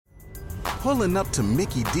Pulling up to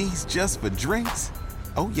Mickey D's just for drinks?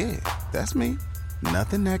 Oh yeah, that's me.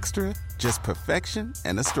 Nothing extra, just perfection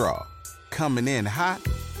and a straw. Coming in hot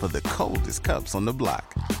for the coldest cups on the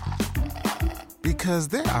block. Because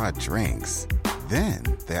there are drinks. Then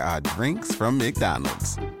there are drinks from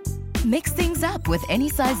McDonald's. Mix things up with any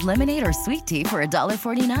size lemonade or sweet tea for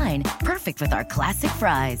 $1.49. Perfect with our classic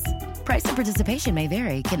fries. Price and participation may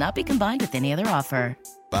vary. Cannot be combined with any other offer.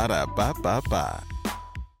 Ba-da-ba-ba-ba.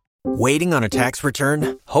 Waiting on a tax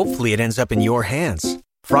return? Hopefully it ends up in your hands.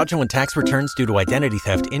 Fraudulent tax returns due to identity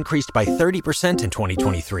theft increased by 30% in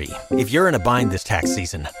 2023. If you're in a bind this tax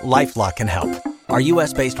season, LifeLock can help. Our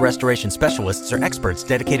U.S.-based restoration specialists are experts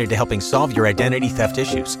dedicated to helping solve your identity theft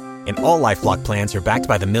issues. And all LifeLock plans are backed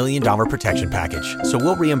by the $1 Million Protection Package. So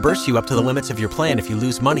we'll reimburse you up to the limits of your plan if you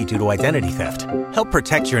lose money due to identity theft. Help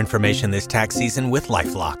protect your information this tax season with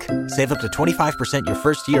LifeLock. Save up to 25% your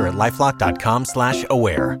first year at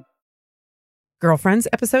LifeLock.com/aware. Girlfriends,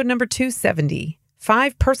 episode number 270.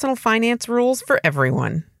 5 personal finance rules for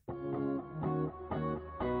everyone.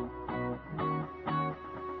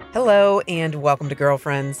 Hello and welcome to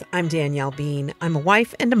Girlfriends. I'm Danielle Bean. I'm a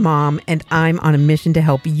wife and a mom, and I'm on a mission to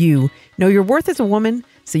help you know your worth as a woman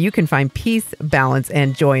so you can find peace, balance,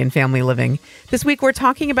 and joy in family living. This week, we're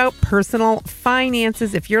talking about personal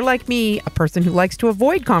finances. If you're like me, a person who likes to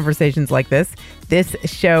avoid conversations like this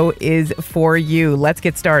show is for you. Let's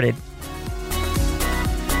get started.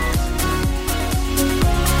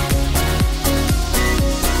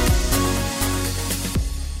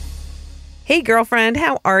 Hey, girlfriend,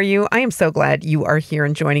 how are you? I am so glad you are here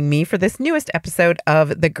and joining me for this newest episode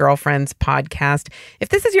of the Girlfriends podcast. If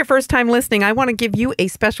this is your first time listening, I want to give you a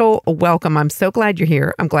special welcome. I'm so glad you're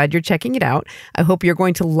here. I'm glad you're checking it out. I hope you're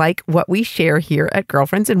going to like what we share here at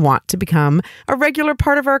Girlfriends and want to become a regular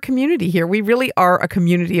part of our community here. We really are a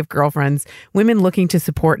community of girlfriends, women looking to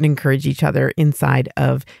support and encourage each other inside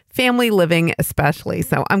of family living especially.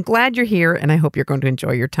 So I'm glad you're here and I hope you're going to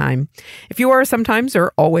enjoy your time. If you are a sometimes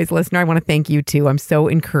or always listener, I want to thank you too. I'm so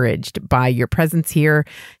encouraged by your presence here.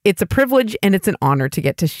 It's a privilege and it's an honor to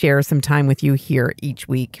get to share some time with you here each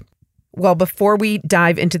week. Well, before we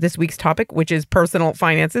dive into this week's topic, which is personal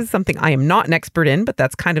finances, something I am not an expert in, but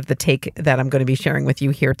that's kind of the take that I'm going to be sharing with you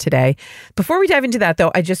here today. Before we dive into that,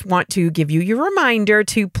 though, I just want to give you your reminder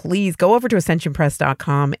to please go over to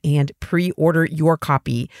ascensionpress.com and pre-order your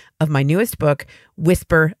copy of my newest book,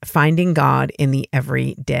 Whisper, Finding God in the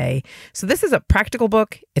Everyday. So this is a practical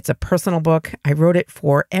book. It's a personal book. I wrote it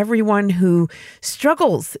for everyone who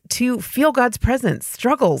struggles to feel God's presence,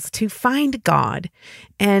 struggles to find God.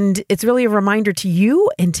 And it's really a reminder to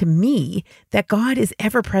you and to me that God is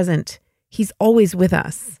ever present. He's always with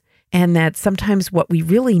us. And that sometimes what we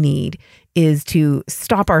really need is to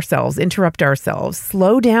stop ourselves, interrupt ourselves,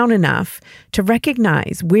 slow down enough to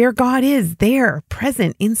recognize where God is there,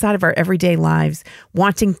 present inside of our everyday lives,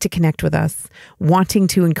 wanting to connect with us, wanting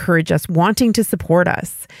to encourage us, wanting to support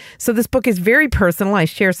us. So this book is very personal. I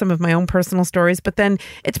share some of my own personal stories, but then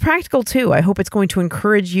it's practical too. I hope it's going to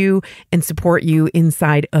encourage you and support you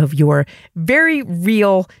inside of your very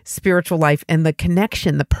real spiritual life and the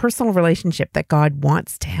connection, the personal relationship that God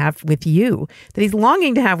wants to have with you, that He's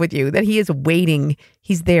longing to have with you, that He is waiting.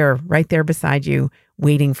 He's there, right there beside you,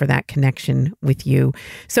 waiting for that connection with you.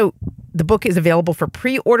 So the book is available for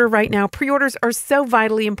pre-order right now. Pre-orders are so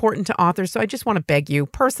vitally important to authors. So I just want to beg you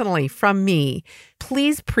personally from me,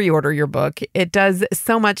 please pre-order your book. It does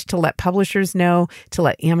so much to let publishers know, to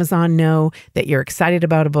let Amazon know that you're excited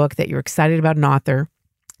about a book, that you're excited about an author.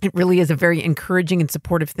 It really is a very encouraging and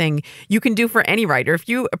supportive thing you can do for any writer. If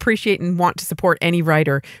you appreciate and want to support any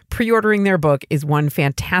writer, pre-ordering their book is one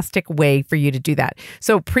fantastic way for you to do that.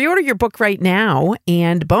 So pre-order your book right now.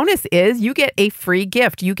 And bonus is you get a free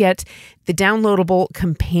gift. You get the downloadable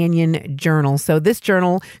companion journal. So this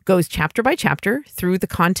journal goes chapter by chapter through the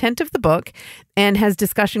content of the book and has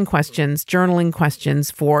discussion questions, journaling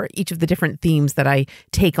questions for each of the different themes that I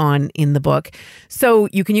take on in the book. So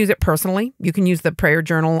you can use it personally. You can use the prayer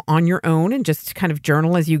journal on your own and just kind of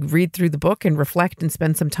journal as you read through the book and reflect and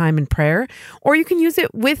spend some time in prayer. Or you can use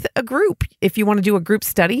it with a group. If you want to do a group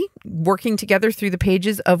study, working together through the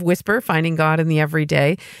pages of Whisper, Finding God in the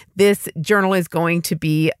Everyday, this journal is going to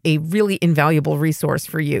be a really invaluable resource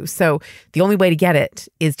for you. So the only way to get it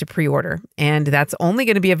is to pre-order. And that's only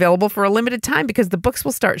going to be available for a limited time because the books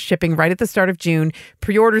will start shipping right at the start of June.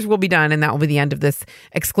 Pre-orders will be done, and that will be the end of this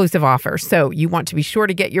exclusive offer. So you want to be sure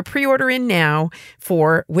to get your pre-order in now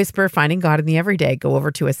for Whisper, Finding God in the Everyday. Go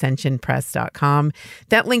over to ascensionpress.com.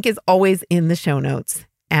 That link is always in the show notes.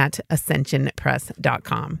 at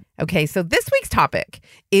ascensionpress.com. Okay, so this week's topic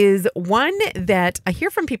is one that I hear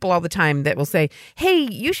from people all the time that will say, hey,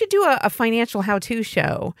 you should do a financial how-to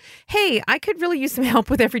show. Hey, I could really use some help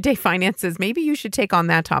with everyday finances. Maybe you should take on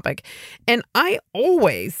that topic. And I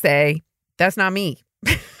always say, that's not me.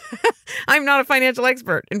 I'm not a financial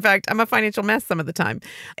expert. In fact, I'm a financial mess some of the time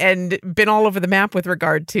and been all over the map with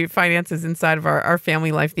regard to finances inside of our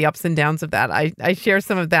family life, the ups and downs of that. I share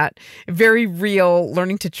some of that very real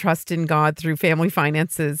learning to trust in God through family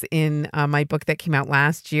finances in my book that came out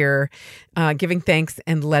last year, Giving Thanks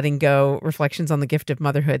and Letting Go, Reflections on the Gift of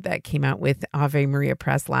Motherhood, that came out with Ave Maria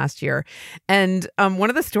Press last year. And one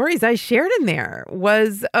of the stories I shared in there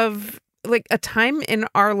was of like a time in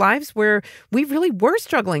our lives where we really were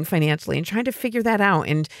struggling financially and trying to figure that out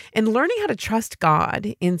and learning how to trust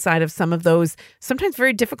God inside of some of those sometimes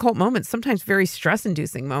very difficult moments, sometimes very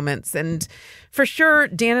stress-inducing moments. And for sure,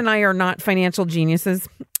 Dan and I are not financial geniuses.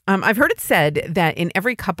 I've heard it said that in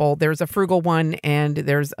every couple, there's a frugal one and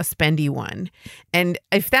there's a spendy one. And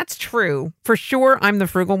if that's true, for sure, I'm the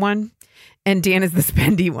frugal one. And Dan is the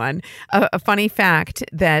spendy one. A funny fact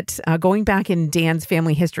that going back in Dan's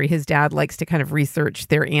family history, his dad likes to kind of research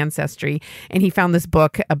their ancestry. And he found this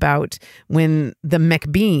book about when the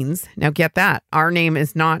MacBeans, now get that, our name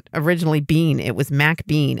is not originally Bean. It was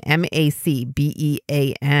MacBean, MacBean,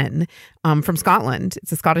 from Scotland.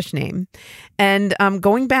 It's a Scottish name. And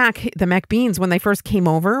going back, the MacBeans, when they first came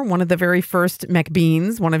over, one of the very first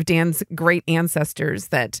MacBeans, one of Dan's great ancestors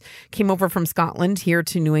that came over from Scotland here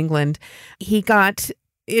to New England, he got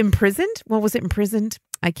imprisoned. Well, was it imprisoned?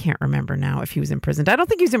 I can't remember now if he was imprisoned. I don't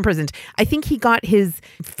think he was imprisoned. I think he got his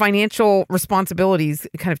financial responsibilities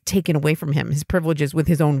kind of taken away from him, his privileges with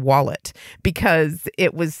his own wallet, because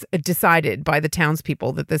it was decided by the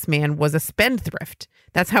townspeople that this man was a spendthrift.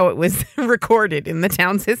 That's how it was recorded in the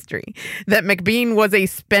town's history, that MacBean was a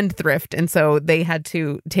spendthrift. And so they had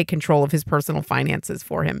to take control of his personal finances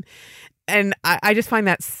for him. And I just find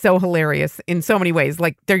that so hilarious in so many ways.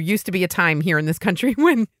 Like, there used to be a time here in this country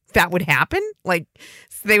when that would happen. Like,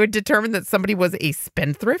 they would determine that somebody was a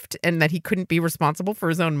spendthrift and that he couldn't be responsible for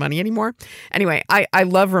his own money anymore. Anyway, I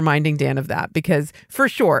love reminding Dan of that because for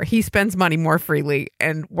sure he spends money more freely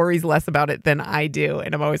and worries less about it than I do.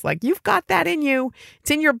 And I'm always like, you've got that in you.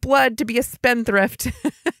 It's in your blood to be a spendthrift.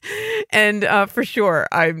 And for sure,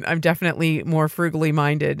 I'm definitely more frugally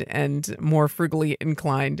minded and more frugally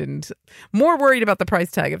inclined and more worried about the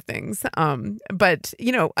price tag of things. But,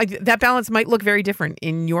 you know, that balance might look very different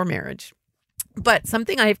in your marriage. But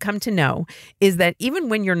something I have come to know is that even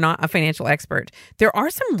when you're not a financial expert, there are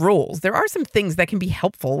some rules, there are some things that can be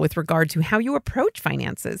helpful with regard to how you approach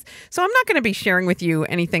finances. So I'm not going to be sharing with you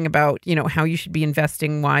anything about, you know, how you should be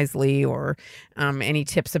investing wisely or any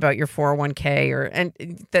tips about your 401k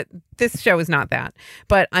and that this show is not that.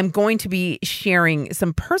 But I'm going to be sharing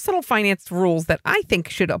some personal finance rules that I think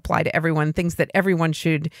should apply to everyone, things that everyone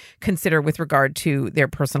should consider with regard to their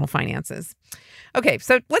personal finances. Okay,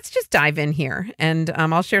 so let's just dive in here and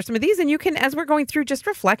I'll share some of these and you can, as we're going through, just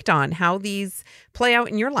reflect on how these play out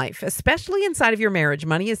in your life, especially inside of your marriage.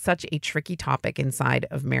 Money is such a tricky topic inside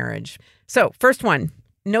of marriage. So first one,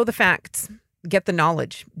 know the facts. Get the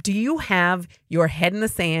knowledge. Do you have your head in the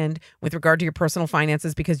sand with regard to your personal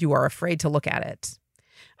finances because you are afraid to look at it?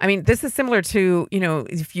 I mean, this is similar to, you know,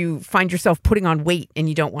 if you find yourself putting on weight and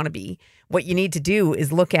you don't want to be, what you need to do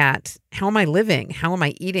is look at, how am I living? How am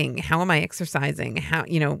I eating? How am I exercising? How,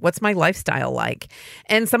 you know, what's my lifestyle like?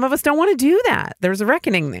 And some of us don't want to do that. There's a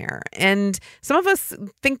reckoning there. And some of us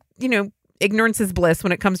think, you know, ignorance is bliss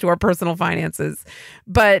when it comes to our personal finances.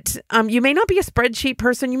 But you may not be a spreadsheet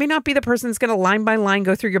person. You may not be the person that's going to line by line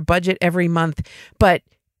go through your budget every month. But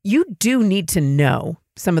you do need to know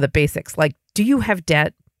some of the basics. Like, do you have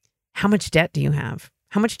debt? How much debt do you have?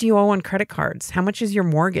 How much do you owe on credit cards? How much is your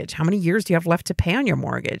mortgage? How many years do you have left to pay on your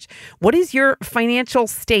mortgage? What is your financial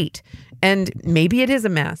state? And maybe it is a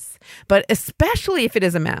mess, but especially if it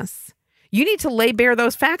is a mess, you need to lay bare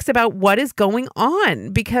those facts about what is going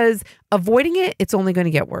on, because avoiding it, it's only going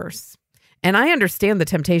to get worse. And I understand the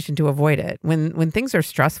temptation to avoid it. When things are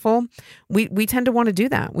stressful, we tend to want to do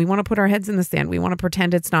that. We want to put our heads in the sand. We want to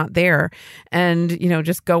pretend it's not there and, you know,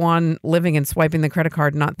 just go on living and swiping the credit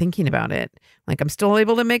card and not thinking about it. Like, I'm still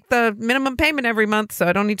able to make the minimum payment every month, so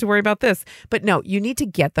I don't need to worry about this. But no, you need to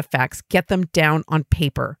get the facts, get them down on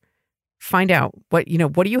paper. Find out what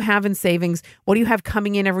do you have in savings? What do you have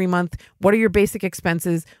coming in every month? What are your basic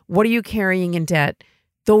expenses? What are you carrying in debt?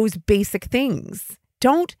 Those basic things.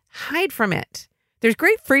 Don't hide from it. There's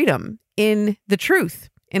great freedom in the truth,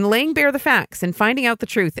 and laying bare the facts and finding out the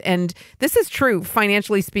truth. And this is true,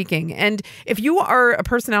 financially speaking. And if you are a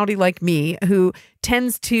personality like me who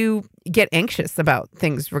tends to get anxious about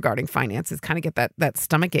things regarding finances, kind of get that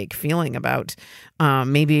stomachache feeling about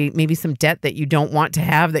maybe some debt that you don't want to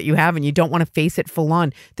have that you have and you don't want to face it full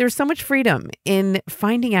on. There's so much freedom in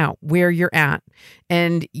finding out where you're at.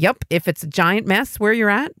 And if it's a giant mess where you're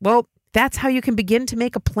at, well, that's how you can begin to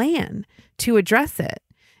make a plan to address it.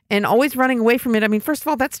 And always running away from it, I mean, first of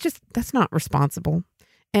all, that's not responsible.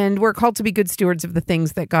 And we're called to be good stewards of the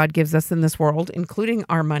things that God gives us in this world, including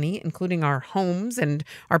our money, including our homes and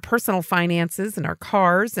our personal finances and our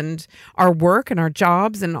cars and our work and our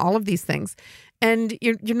jobs and all of these things. And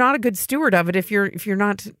you're not a good steward of it if you're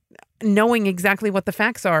not knowing exactly what the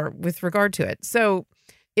facts are with regard to it. So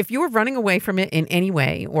if you're running away from it in any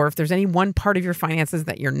way, or if there's any one part of your finances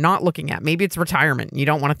that you're not looking at, maybe it's retirement, you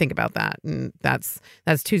don't want to think about that, and that's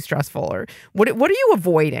too stressful. Or what are you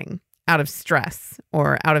avoiding out of stress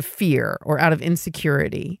or out of fear or out of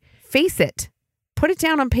insecurity? Face it, put it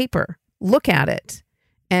down on paper, look at it,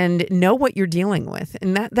 and know what you're dealing with.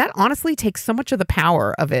 And that honestly takes so much of the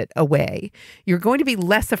power of it away. You're going to be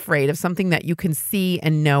less afraid of something that you can see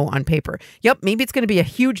and know on paper. Maybe it's going to be a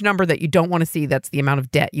huge number that you don't want to see. That's the amount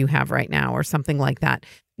of debt you have right now or something like that.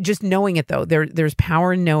 Just knowing it, though, there's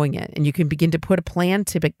power in knowing it. And you can begin to put a plan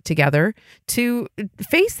together to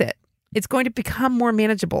face it. It's going to become more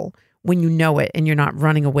manageable when you know it and you're not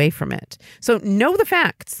running away from it. So know the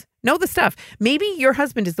facts. Know the stuff. Maybe your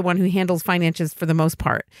husband is the one who handles finances for the most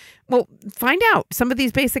part. Well, find out some of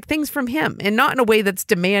these basic things from him, and not in a way that's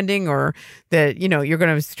demanding or that, you're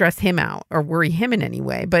going to stress him out or worry him in any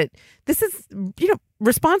way. But this is,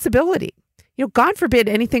 responsibility. God forbid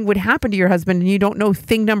anything would happen to your husband and you don't know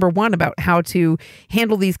thing number one about how to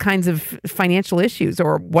handle these kinds of financial issues,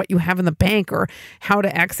 or what you have in the bank, or how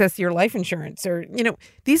to access your life insurance, or,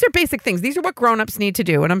 these are basic things. These are what grownups need to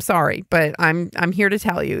do. And I'm sorry, but I'm here to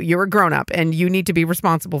tell you, you're a grownup and you need to be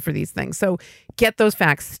responsible for these things. So get those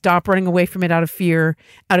facts, stop running away from it out of fear,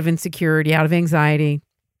 out of insecurity, out of anxiety,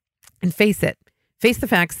 and face it. Face the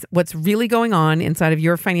facts, what's really going on inside of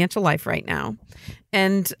your financial life right now,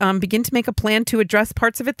 and begin to make a plan to address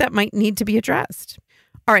parts of it that might need to be addressed.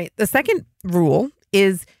 All right, the second rule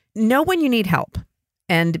is know when you need help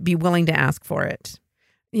and be willing to ask for it.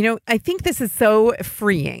 I think this is so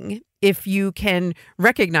freeing if you can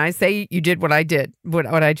recognize, say you did what I did, what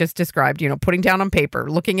I just described, putting down on paper,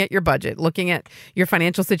 looking at your budget, looking at your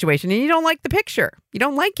financial situation, and you don't like the picture. You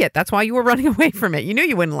don't like it. That's why you were running away from it. You knew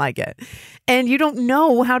you wouldn't like it. And you don't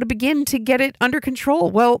know how to begin to get it under control.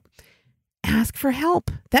 Well, ask for help.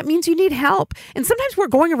 That means you need help. And sometimes we're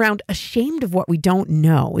going around ashamed of what we don't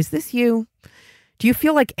know. Is this you? Do you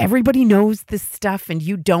feel like everybody knows this stuff and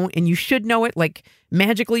you don't, and you should know it? Like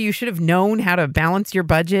magically you should have known how to balance your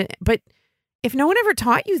budget. But if no one ever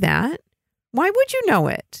taught you that, why would you know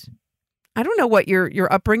it? I don't know what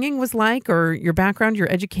your upbringing was like, or your background,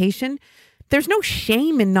 your education. There's no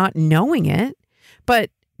shame in not knowing it,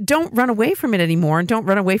 but don't run away from it anymore, and don't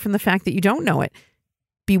run away from the fact that you don't know it.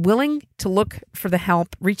 Be willing to look for the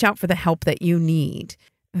help, reach out for the help that you need.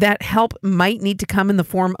 That help might need to come in the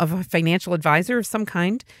form of a financial advisor of some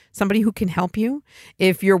kind, somebody who can help you.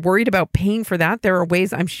 If you're worried about paying for that, there are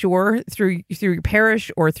ways, I'm sure, through your parish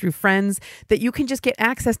or through friends, that you can just get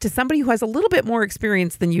access to somebody who has a little bit more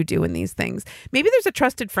experience than you do in these things. Maybe there's a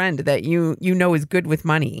trusted friend that you know is good with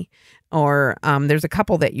money, or there's a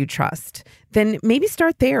couple that you trust. Then maybe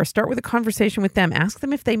start there. Start with a conversation with them. Ask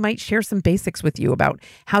them if they might share some basics with you about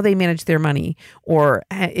how they manage their money, or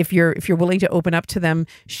if you're willing to open up to them,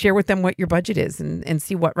 share with them what your budget is, and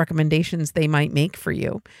see what recommendations they might make for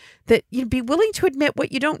you. That you'd be willing to admit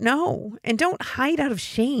what you don't know, and don't hide out of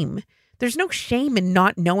shame. There's no shame in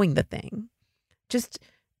not knowing the thing. Just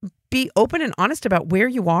be open and honest about where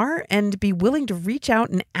you are, and be willing to reach out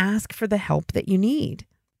and ask for the help that you need.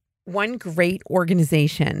 One great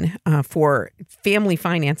organization for family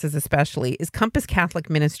finances especially is Compass Catholic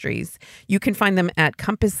Ministries. You can find them at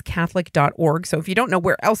compasscatholic.org. So if you don't know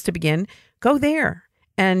where else to begin, go there.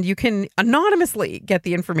 And you can anonymously get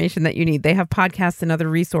the information that you need. They have podcasts and other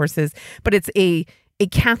resources, but it's a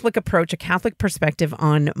Catholic approach, a Catholic perspective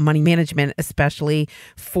on money management, especially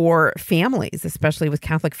for families, especially with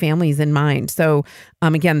Catholic families in mind. So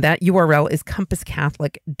again, that URL is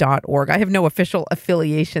compasscatholic.org. I have no official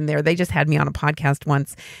affiliation there. They just had me on a podcast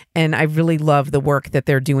once, and I really love the work that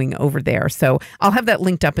they're doing over there. So I'll have that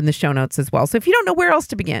linked up in the show notes as well. So if you don't know where else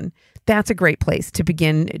to begin, that's a great place to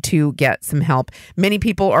begin to get some help. Many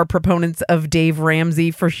people are proponents of Dave Ramsey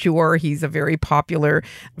for sure. He's a very popular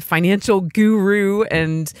financial guru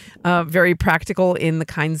and very practical in the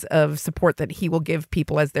kinds of support that he will give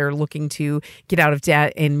people as they're looking to get out of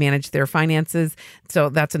debt and manage their finances. So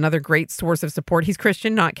that's another great source of support. He's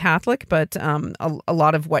Christian, not Catholic, but a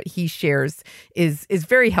lot of what he shares is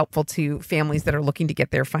very helpful to families that are looking to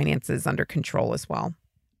get their finances under control as well.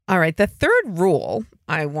 All right, the third rule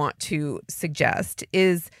I want to suggest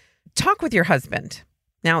is talk with your husband.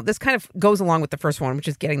 Now, this kind of goes along with the first one, which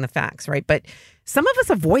is getting the facts, right? But some of us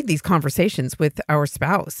avoid these conversations with our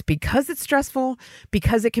spouse because it's stressful,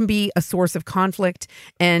 because it can be a source of conflict.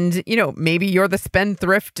 And, maybe you're the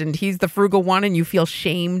spendthrift and he's the frugal one and you feel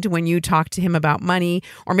shamed when you talk to him about money.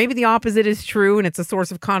 Or maybe the opposite is true and it's a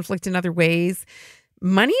source of conflict in other ways.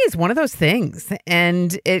 Money is one of those things,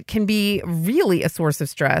 and it can be really a source of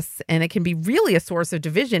stress, and it can be really a source of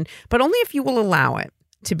division, but only if you will allow it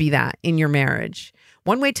to be that in your marriage.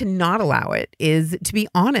 One way to not allow it is to be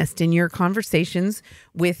honest in your conversations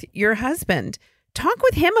with your husband. Talk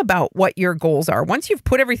with him about what your goals are. Once you've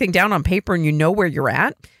put everything down on paper and you know where you're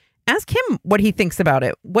at, ask him what he thinks about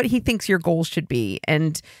it, what he thinks your goals should be,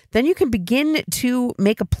 and then you can begin to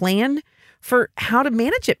make a plan for how to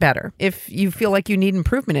manage it better if you feel like you need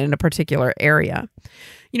improvement in a particular area.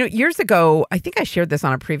 Years ago, I think I shared this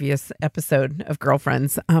on a previous episode of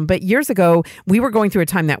Girlfriends, but years ago, we were going through a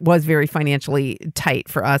time that was very financially tight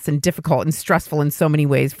for us and difficult and stressful in so many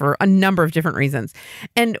ways for a number of different reasons.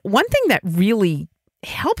 And one thing that really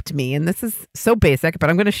helped me, and this is so basic, but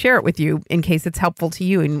I'm going to share it with you in case it's helpful to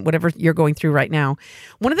you in whatever you're going through right now.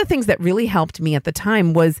 One of the things that really helped me at the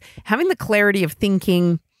time was having the clarity of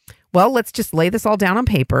thinking, well, let's just lay this all down on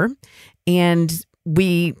paper and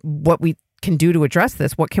what we can do to address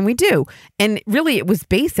this. What can we do? And really it was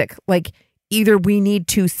basic. Like either we need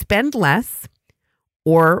to spend less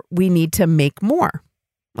or we need to make more.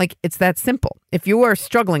 Like it's that simple. If you are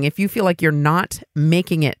struggling, if you feel like you're not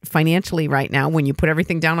making it financially right now, when you put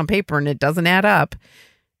everything down on paper and it doesn't add up,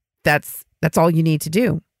 that's all you need to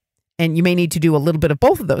do. And you may need to do a little bit of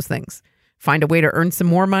both of those things. Find a way to earn some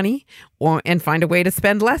more money and find a way to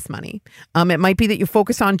spend less money. It might be that you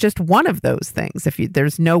focus on just one of those things. If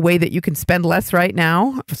there's no way that you can spend less right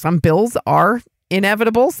now, some bills are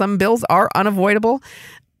inevitable, some bills are unavoidable,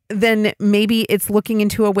 then maybe it's looking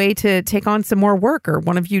into a way to take on some more work, or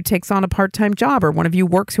one of you takes on a part-time job, or one of you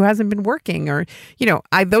works who hasn't been working, or,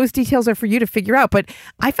 those details are for you to figure out. But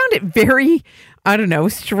I found it very,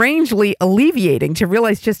 strangely alleviating to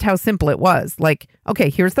realize just how simple it was. Like, okay,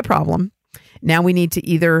 here's the problem. Now we need to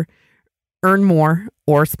either earn more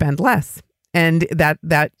or spend less. And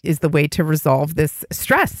that is the way to resolve this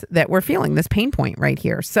stress that we're feeling, this pain point right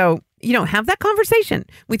here. So, have that conversation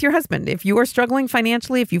with your husband. If you are struggling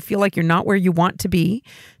financially, if you feel like you're not where you want to be,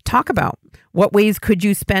 talk about what ways could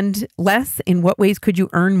you spend less? In what ways could you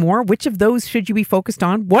earn more? Which of those should you be focused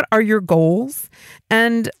on? What are your goals?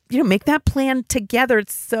 And, make that plan together.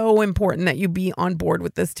 It's so important that you be on board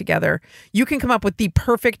with this together. You can come up with the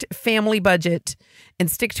perfect family budget and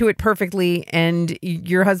stick to it perfectly. And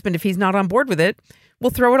your husband, if he's not on board with it, will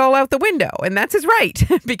throw it all out the window. And that's his right,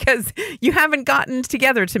 because you haven't gotten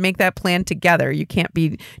together to make that plan together. You can't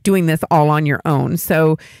be doing this all on your own.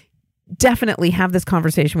 So definitely have this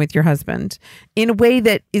conversation with your husband in a way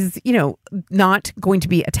that is, not going to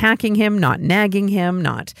be attacking him, not nagging him,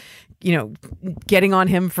 not, getting on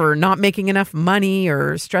him for not making enough money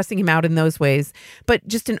or stressing him out in those ways, but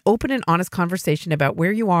just an open and honest conversation about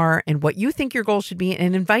where you are and what you think your goals should be,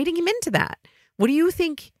 and inviting him into that. What do you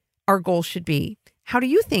think our goals should be? How do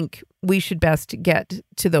you think we should best get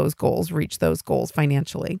to those goals, reach those goals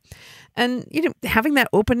financially? And, having that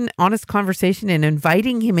open, honest conversation and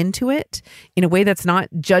inviting him into it in a way that's not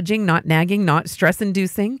judging, not nagging, not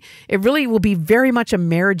stress-inducing, it really will be very much a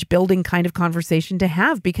marriage-building kind of conversation to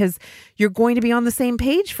have, because you're going to be on the same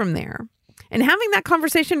page from there. And having that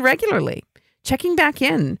conversation regularly. Checking back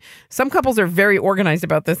in. Some couples are very organized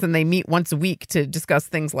about this and they meet once a week to discuss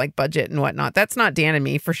things like budget and whatnot. That's not Dan and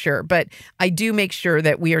me for sure, but I do make sure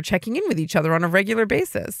that we are checking in with each other on a regular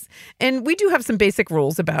basis. And we do have some basic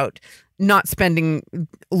rules about not spending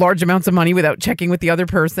large amounts of money without checking with the other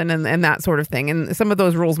person and that sort of thing. And some of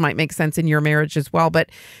those rules might make sense in your marriage as well.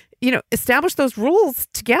 But, establish those rules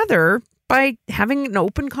together by having an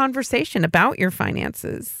open conversation about your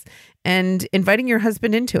finances and inviting your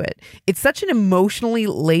husband into it. It's such an emotionally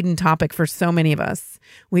laden topic for so many of us.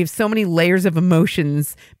 We have so many layers of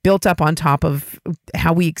emotions built up on top of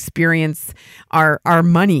how we experience our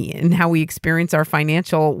money and how we experience our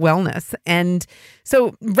financial wellness. And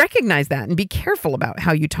so recognize that and be careful about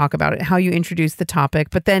how you talk about it, how you introduce the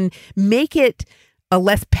topic, but then make it a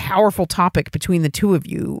less powerful topic between the two of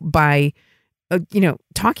you by,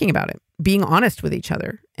 talking about it. being honest with each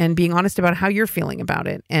other and being honest about how you're feeling about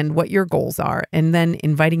it and what your goals are, and then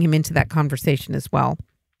inviting him into that conversation as well.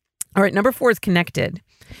 All right, number 4 is connected.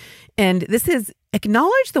 And this is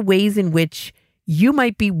acknowledge the ways in which you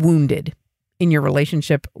might be wounded in your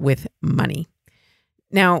relationship with money.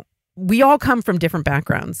 Now, we all come from different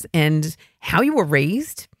backgrounds, and how you were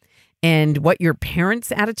raised and what your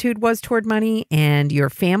parents' attitude was toward money and your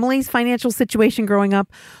family's financial situation growing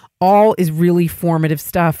up all is really formative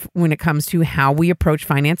stuff when it comes to how we approach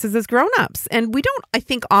finances as grown-ups. And we don't, I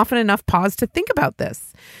think, often enough pause to think about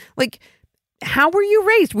this. Like, how were you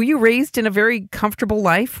raised? Were you raised in a very comfortable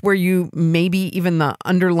life where you maybe even the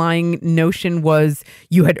underlying notion was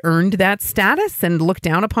you had earned that status and looked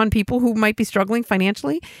down upon people who might be struggling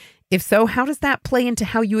financially? If so, how does that play into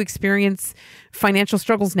how you experience financial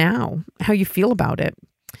struggles now, how you feel about it,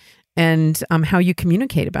 and how you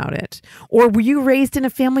communicate about it? Or were you raised in a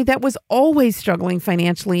family that was always struggling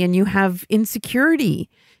financially and you have insecurity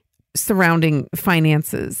surrounding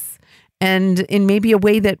finances and in maybe a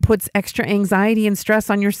way that puts extra anxiety and stress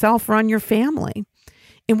on yourself or on your family?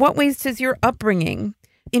 In what ways does your upbringing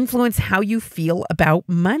influence how you feel about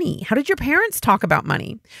money? How did your parents talk about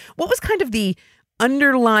money? What was kind of the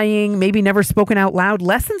underlying, maybe never spoken out loud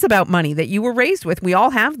lessons about money that you were raised with? We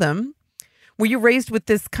all have them. Were you raised with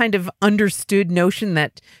this kind of understood notion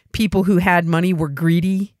that people who had money were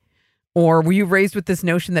greedy? Or were you raised with this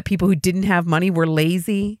notion that people who didn't have money were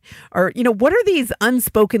lazy? Or, what are these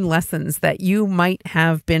unspoken lessons that you might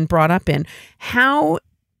have been brought up in? How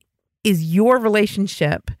is your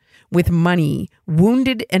relationship with money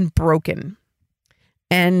wounded and broken?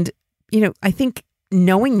 And, I think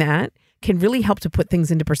knowing that can really help to put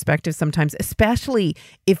things into perspective sometimes, especially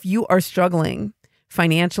if you are struggling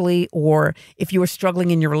financially, or if you are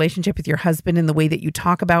struggling in your relationship with your husband in the way that you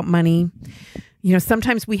talk about money.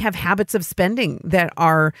 Sometimes we have habits of spending that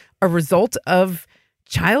are a result of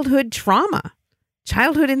childhood trauma,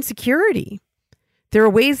 childhood insecurity. There are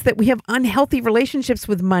ways that we have unhealthy relationships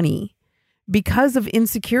with money because of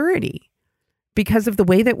insecurity, because of the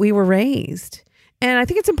way that we were raised. And I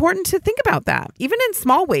think it's important to think about that, even in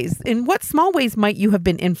small ways. In what small ways might you have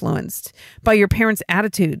been influenced by your parents'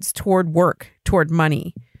 attitudes toward work, toward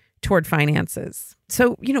money, toward finances?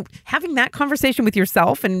 So, having that conversation with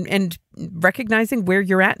yourself and recognizing where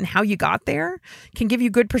you're at and how you got there can give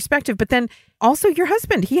you good perspective. But then also your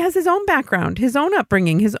husband, he has his own background, his own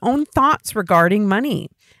upbringing, his own thoughts regarding money.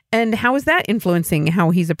 And how is that influencing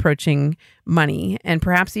how he's approaching money and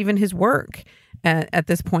perhaps even his work at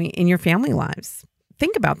this point in your family lives?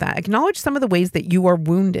 Think about that. Acknowledge some of the ways that you are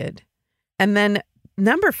wounded. And then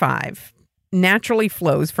number 5 naturally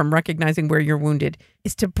flows from recognizing where you're wounded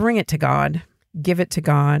is to bring it to God. Give it to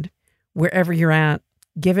God. Wherever you're at,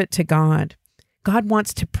 give it to God. God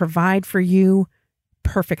wants to provide for you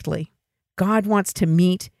perfectly. God wants to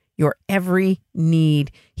meet your every need.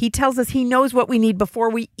 He tells us he knows what we need before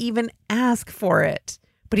we even ask for it.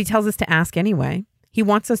 But he tells us to ask anyway. He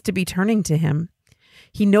wants us to be turning to him.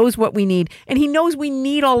 He knows what we need, and he knows we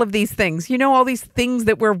need all of these things. All these things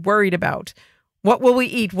that we're worried about. What will we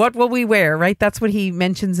eat? What will we wear? Right? That's what he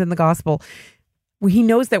mentions in the gospel. He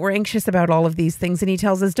knows that we're anxious about all of these things, and he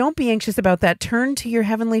tells us, don't be anxious about that. Turn to your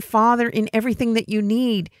heavenly Father in everything that you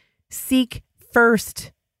need. Seek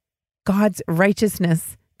first God's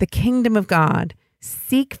righteousness, the kingdom of God.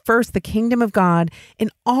 Seek first the kingdom of God,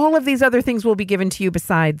 and all of these other things will be given to you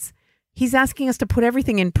besides. He's asking us to put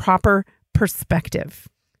everything in proper perspective.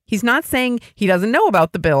 He's not saying he doesn't know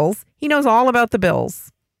about the bills. He knows all about the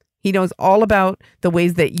bills. He knows all about the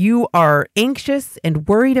ways that you are anxious and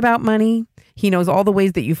worried about money. He knows all the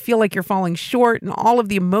ways that you feel like you're falling short and all of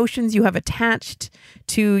the emotions you have attached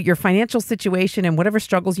to your financial situation and whatever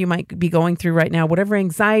struggles you might be going through right now, whatever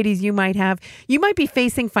anxieties you might have. You might be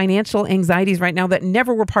facing financial anxieties right now that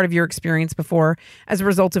never were part of your experience before as a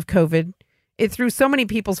result of COVID. It threw so many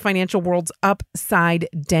people's financial worlds upside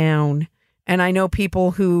down. And I know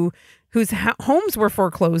people whose homes were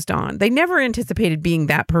foreclosed on. They never anticipated being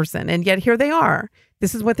that person. And yet here they are.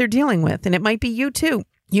 This is what they're dealing with. And it might be you too.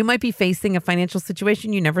 You might be facing a financial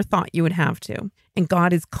situation you never thought you would have to. And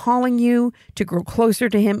God is calling you to grow closer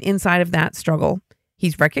to him inside of that struggle.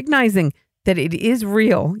 He's recognizing that it is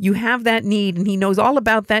real. You have that need and he knows all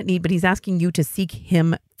about that need, but he's asking you to seek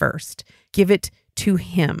him first. Give it to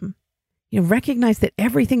him. Recognize that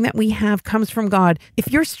everything that we have comes from God.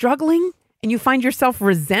 If you're struggling and you find yourself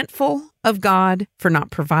resentful of God for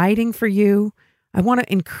not providing for you, I want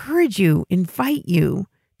to encourage you, invite you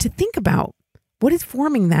to think about what is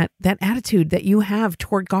forming that attitude that you have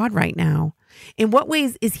toward God right now. In what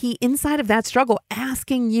ways is he inside of that struggle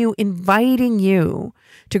asking you, inviting you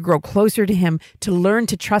to grow closer to him, to learn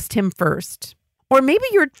to trust him first? Or maybe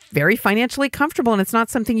you're very financially comfortable and it's not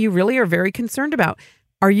something you really are very concerned about.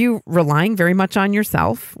 Are you relying very much on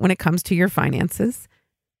yourself when it comes to your finances?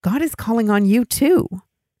 God is calling on you too,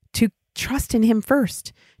 to trust in him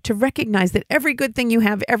first, to recognize that every good thing you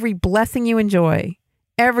have, every blessing you enjoy,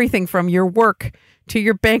 everything from your work to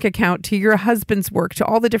your bank account, to your husband's work, to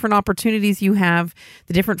all the different opportunities you have,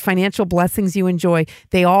 the different financial blessings you enjoy,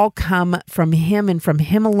 they all come from him and from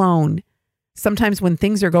him alone. Sometimes when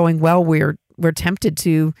things are going well, we're tempted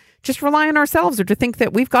to just rely on ourselves or to think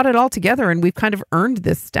that we've got it all together and we've kind of earned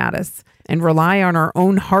this status and rely on our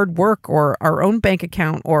own hard work or our own bank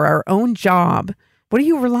account or our own job. What are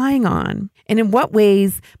you relying on? And in what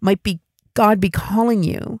ways might God be calling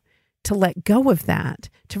you to let go of that,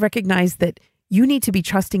 to recognize that you need to be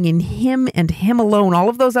trusting in him and him alone? All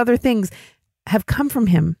of those other things have come from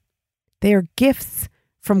him. They are gifts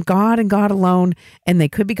from God and God alone, and they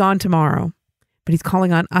could be gone tomorrow. But he's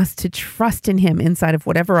calling on us to trust in him inside of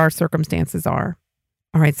whatever our circumstances are.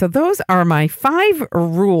 All right, so those are my 5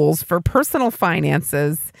 rules for personal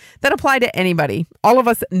finances that apply to anybody, all of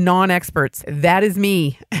us non-experts. That is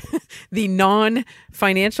me, the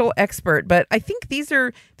non-financial expert. But I think these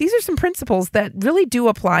are some principles that really do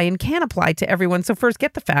apply and can apply to everyone. So first,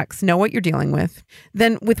 get the facts, know what you're dealing with.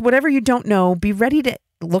 Then with whatever you don't know, be ready to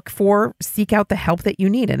seek out the help that you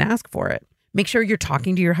need and ask for it. Make sure you're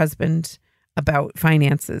talking to your husband about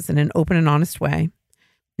finances in an open and honest way.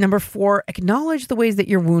 Number 4, acknowledge the ways that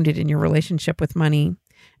you're wounded in your relationship with money.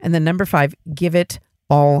 And then number 5, give it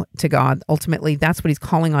all to God. Ultimately, that's what he's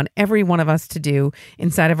calling on every one of us to do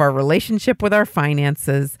inside of our relationship with our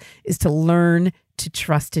finances, is to learn to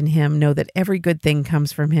trust in him, know that every good thing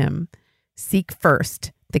comes from him. Seek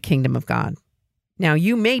first the kingdom of God. Now,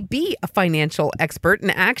 you may be a financial expert,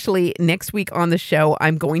 and actually next week on the show,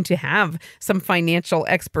 I'm going to have some financial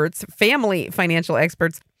experts, family financial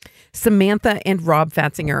experts. Samantha and Rob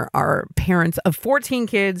Fatzinger are parents of 14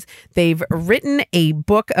 kids. They've written a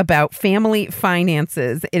book about family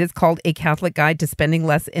finances. It is called A Catholic Guide to Spending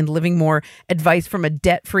Less and Living More, Advice from a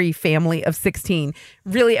Debt-Free Family of 16.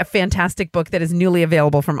 Really a fantastic book that is newly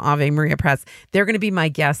available from Ave Maria Press. They're going to be my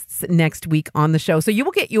guests next week on the show. So you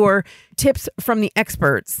will get your tips from the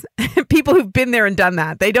experts, people who've been there and done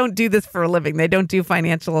that. They don't do this for a living. They don't do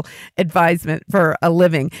financial advisement for a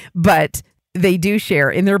living, but they do share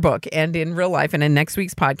in their book and in real life and in next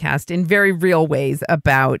week's podcast in very real ways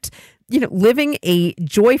about, living a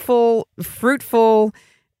joyful, fruitful,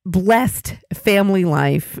 blessed family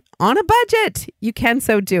life on a budget. You can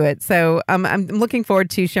so do it. So I'm looking forward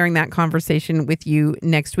to sharing that conversation with you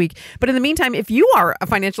next week. But in the meantime, if you are a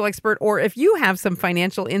financial expert or if you have some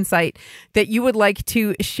financial insight that you would like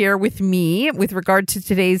to share with me with regard to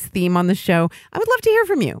today's theme on the show, I would love to hear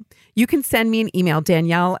from you. You can send me an email,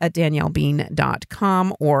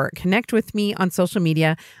 danielle@daniellebean.com, or connect with me on social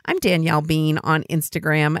media. I'm Danielle Bean on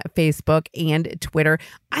Instagram, Facebook, and Twitter.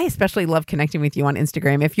 I especially love connecting with you on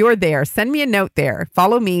Instagram. If you're there, send me a note there.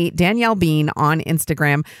 Follow me, Danielle Bean, on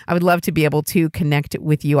Instagram. I would love to be able to connect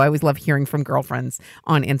with you. I always love hearing from girlfriends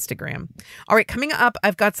on Instagram. All right, coming up,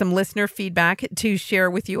 I've got some listener feedback to share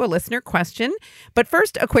with you, a listener question. But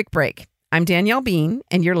first, a quick break. I'm Danielle Bean,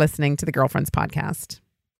 and you're listening to the Girlfriends Podcast.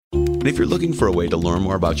 And if you're looking for a way to learn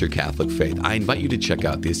more about your Catholic faith, I invite you to check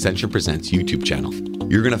out the Ascension Presents YouTube channel.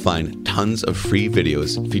 You're going to find tons of free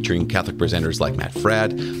videos featuring Catholic presenters like Matt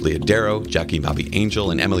Fradd, Leah Darrow, Jackie Bobby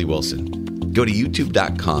Angel, and Emily Wilson. Go to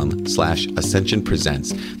youtube.com/Ascension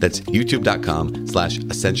Presents. That's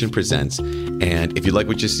youtube.com/Ascension Presents. And if you like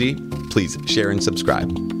what you see, please share and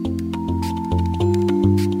subscribe.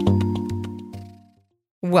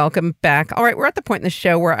 Welcome back. All right, we're at the point in the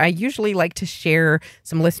show where I usually like to share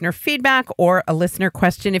some listener feedback or a listener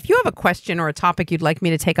question. If you have a question or a topic you'd like me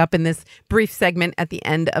to take up in this brief segment at the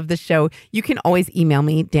end of the show, you can always email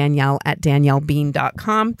me,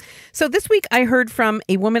 danielle@daniellebean.com. So this week I heard from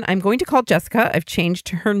a woman I'm going to call Jessica. I've changed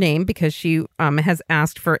her name because she has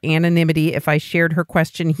asked for anonymity if I shared her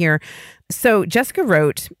question here. So Jessica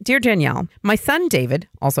wrote, "Dear Danielle, my son David,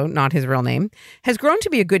 also not his real name, has grown to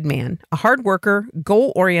be a good man, a hard worker,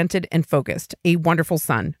 goal-oriented and focused, a wonderful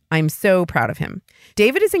son. I'm so proud of him.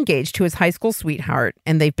 David is engaged to his high school sweetheart,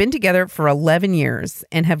 and they've been together for 11 years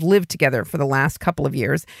and have lived together for the last couple of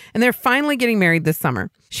years, and they're finally getting married this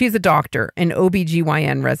summer. She's a doctor, an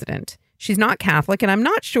OBGYN resident. She's not Catholic, and I'm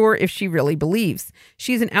not sure if she really believes.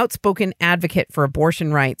 She's an outspoken advocate for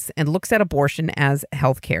abortion rights and looks at abortion as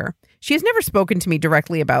healthcare. She has never spoken to me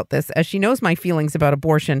directly about this, as she knows my feelings about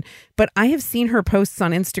abortion, but I have seen her posts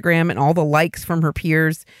on Instagram and all the likes from her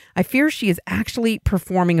peers. I fear she is actually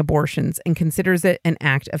performing abortions and considers it an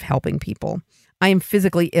act of helping people. I am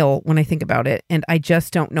physically ill when I think about it, and I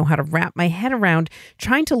just don't know how to wrap my head around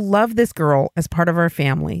trying to love this girl as part of our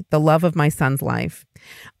family, the love of my son's life.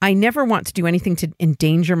 I never want to do anything to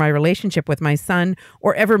endanger my relationship with my son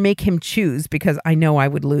or ever make him choose because I know I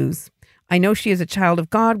would lose. I know she is a child of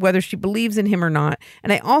God, whether she believes in him or not,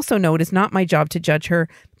 and I also know it is not my job to judge her,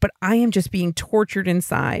 but I am just being tortured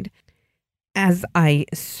inside as I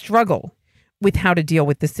struggle with how to deal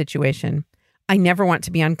with this situation. I never want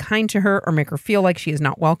to be unkind to her or make her feel like she is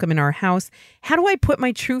not welcome in our house. How do I put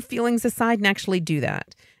my true feelings aside and actually do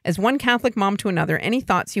that? As one Catholic mom to another, any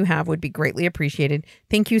thoughts you have would be greatly appreciated.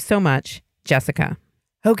 Thank you so much, Jessica.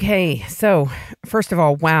 Okay, so first of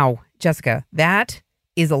all, wow, Jessica, that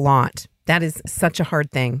is a lot. That is such a hard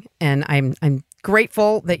thing. And I'm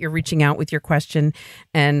grateful that you're reaching out with your question.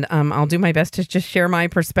 And I'll do my best to just share my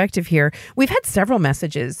perspective here. We've had several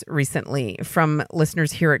messages recently from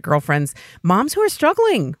listeners here at Girlfriends, moms who are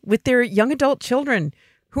struggling with their young adult children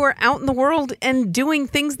who are out in the world and doing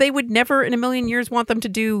things they would never in a million years want them to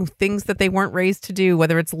do, things that they weren't raised to do,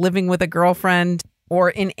 whether it's living with a girlfriend or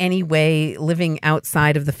in any way living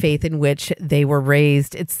outside of the faith in which they were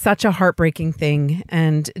raised. It's such a heartbreaking thing.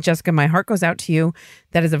 And Jessica, my heart goes out to you.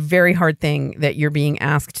 That is a very hard thing that you're being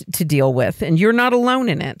asked to deal with. And you're not alone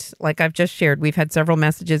in it. Like I've just shared, we've had several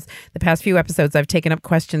messages. The past few episodes, I've taken up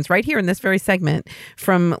questions right here in this very segment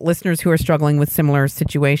from listeners who are struggling with similar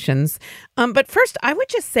situations. But first, I would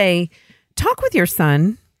just say, talk with your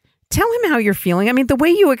son. Tell him how you're feeling. I mean, the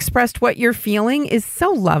way you expressed what you're feeling is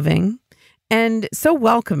so loving and so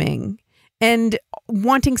welcoming and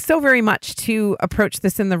wanting so very much to approach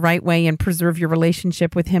this in the right way and preserve your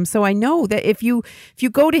relationship with him. So I know that if you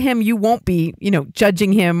go to him, you won't be,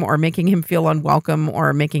 judging him or making him feel unwelcome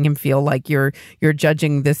or making him feel like you're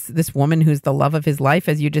judging this woman who's the love of his life,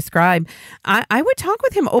 as you describe. I would talk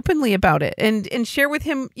with him openly about it and share with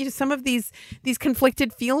him, some of these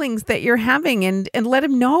conflicted feelings that you're having and let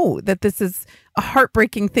him know that this is a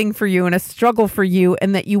heartbreaking thing for you and a struggle for you,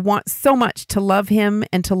 and that you want so much to love him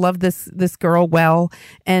and to love this girl well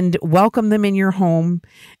and welcome them in your home,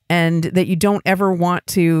 and that you don't ever want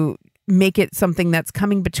to make it something that's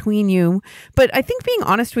coming between you. But I think being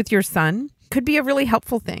honest with your son could be a really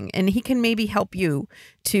helpful thing, and he can maybe help you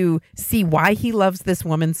to see why he loves this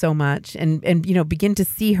woman so much and begin to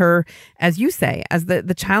see her, as you say, as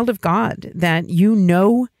the child of God that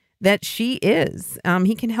that she is.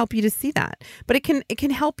 He can help you to see that. But it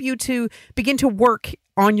can help you to begin to work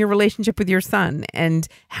on your relationship with your son and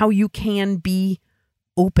how you can be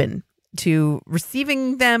open to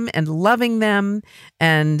receiving them and loving them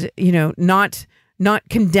and, not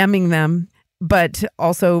condemning them, but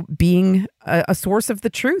also being a source of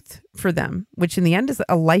the truth for them, which in the end is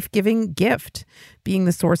a life-giving gift, being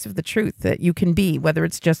the source of the truth that you can be, whether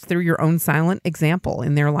it's just through your own silent example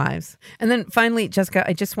in their lives. And then finally, Jessica,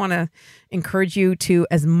 I just want to encourage you to,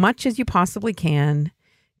 as much as you possibly can,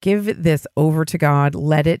 give this over to God.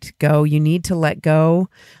 Let it go. You need to let go.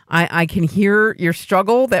 I can hear your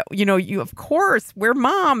struggle that, you, of course, we're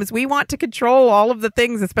moms. We want to control all of the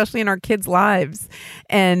things, especially in our kids' lives.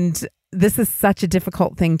 And this is such a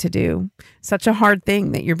difficult thing to do, such a hard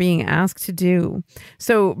thing that you're being asked to do.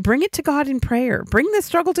 So bring it to God in prayer. Bring this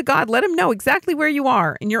struggle to God. Let him know exactly where you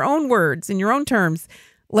are in your own words, in your own terms.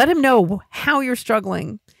 Let him know how you're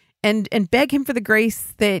struggling and beg him for the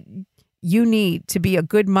grace that you need to be a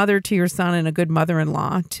good mother to your son and a good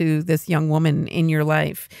mother-in-law to this young woman in your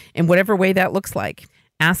life in whatever way that looks like.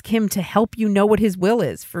 Ask him to help you know what his will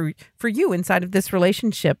is for you inside of this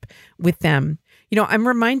relationship with them. I'm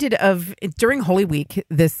reminded of during Holy Week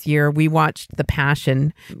this year, we watched The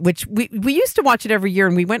Passion, which we used to watch it every year,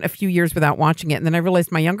 and we went a few years without watching it. And then I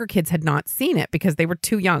realized my younger kids had not seen it because they were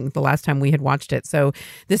too young the last time we had watched it. So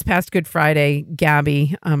this past Good Friday,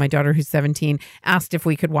 Gabby, my daughter who's 17, asked if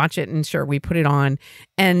we could watch it, and sure, we put it on.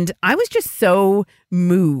 And I was just so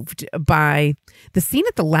moved by the scene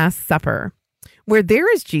at the Last Supper where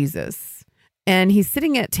there is Jesus and he's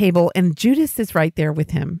sitting at table and Judas is right there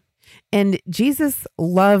with him. And Jesus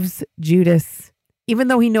loves Judas, even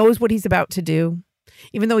though he knows what he's about to do,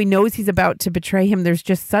 even though he knows he's about to betray him. There's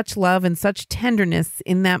just such love and such tenderness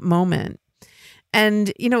in that moment.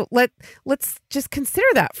 And, let's just consider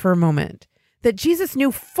that for a moment, that Jesus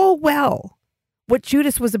knew full well what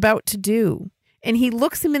Judas was about to do. And he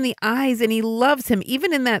looks him in the eyes and he loves him,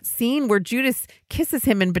 even in that scene where Judas kisses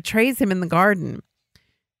him and betrays him in the garden.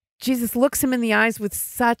 Jesus looks him in the eyes with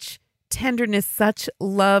such tenderness, such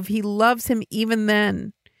love. He loves him even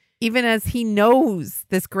then. even as he knows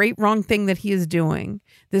this great wrong thing that he is doing,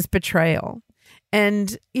 this betrayal.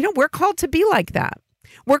 And, we're called to be like that.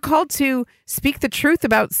 We're called to speak the truth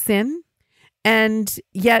about sin and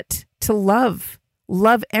yet to love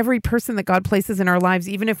every person that God places in our lives,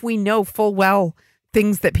 even if we know full well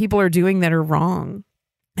things that people are doing that are wrong.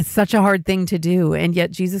 It's such a hard thing to do, and yet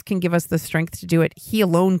Jesus can give us the strength to do it. He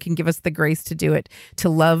alone can give us the grace to do it, to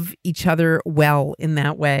love each other well in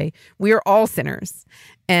that way. We are all sinners,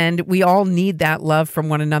 and we all need that love from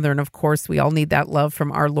one another, and of course, we all need that love from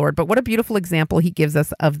our Lord. But what a beautiful example he gives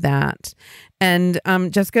us of that. And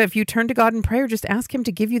Jessica, if you turn to God in prayer, just ask him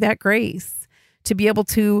to give you that grace to be able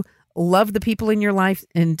to love the people in your life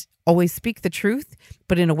and always speak the truth,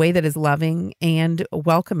 but in a way that is loving and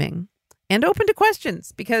welcoming. And open to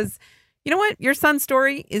questions, because you know what? Your son's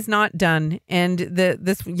story is not done. And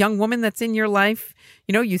this young woman that's in your life,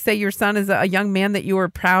 you say your son is a young man that you are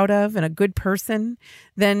proud of and a good person,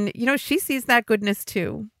 then, she sees that goodness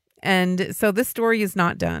too. And so this story is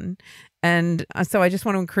not done. And so I just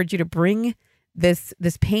want to encourage you to bring this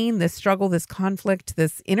pain, this struggle, this conflict,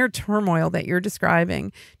 this inner turmoil that you're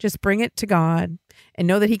describing, just bring it to God and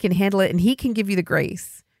know that he can handle it, and he can give you the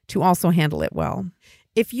grace to also handle it well.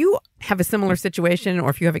 If you have a similar situation, or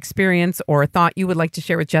if you have experience or a thought you would like to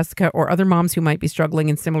share with Jessica or other moms who might be struggling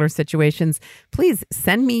in similar situations, please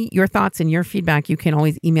send me your thoughts and your feedback. You can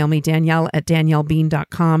always email me,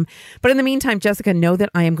 Danielle@daniellebean.com. But in the meantime, Jessica, know that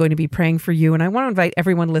I am going to be praying for you. And I want to invite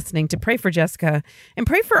everyone listening to pray for Jessica and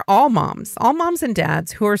pray for all moms and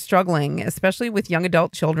dads who are struggling, especially with young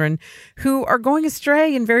adult children who are going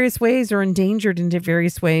astray in various ways or endangered in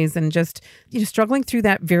various ways, and just struggling through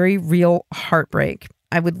that very real heartbreak.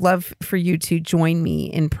 I would love for you to join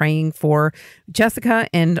me in praying for Jessica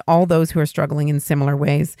and all those who are struggling in similar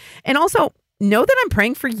ways. And also know that I'm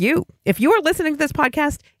praying for you. If you are listening to this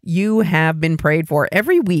podcast, you have been prayed for.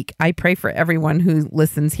 Every week, I pray for everyone who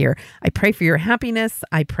listens here. I pray for your happiness.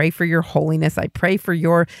 I pray for your holiness. I pray for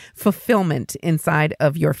your fulfillment inside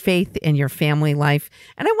of your faith and your family life.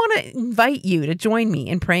 And I want to invite you to join me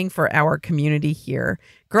in praying for our community here.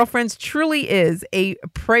 Girlfriends truly is a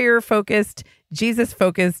prayer-focused,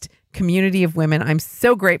 Jesus-focused community of women. I'm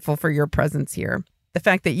so grateful for your presence here. The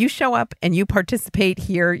fact that you show up and you participate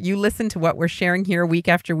here, you listen to what we're sharing here week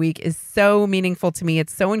after week is so meaningful to me.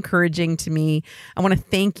 It's so encouraging to me. I want to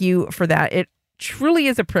thank you for that. It truly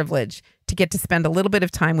is a privilege to get to spend a little bit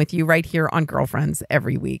of time with you right here on Girlfriends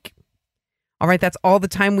every week. All right, that's all the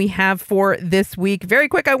time we have for this week. Very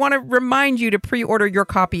quick, I want to remind you to pre-order your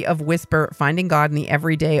copy of Whisper, Finding God in the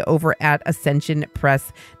Everyday over at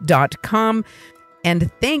ascensionpress.com.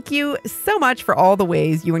 And thank you so much for all the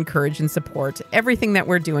ways you encourage and support everything that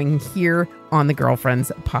we're doing here on the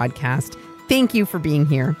Girlfriends podcast. Thank you for being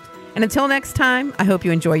here. And until next time, I hope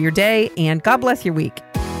you enjoy your day and God bless your week.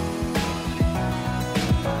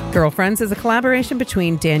 Girlfriends is a collaboration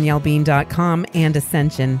between DanielleBean.com and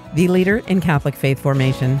Ascension, the leader in Catholic faith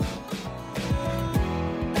formation.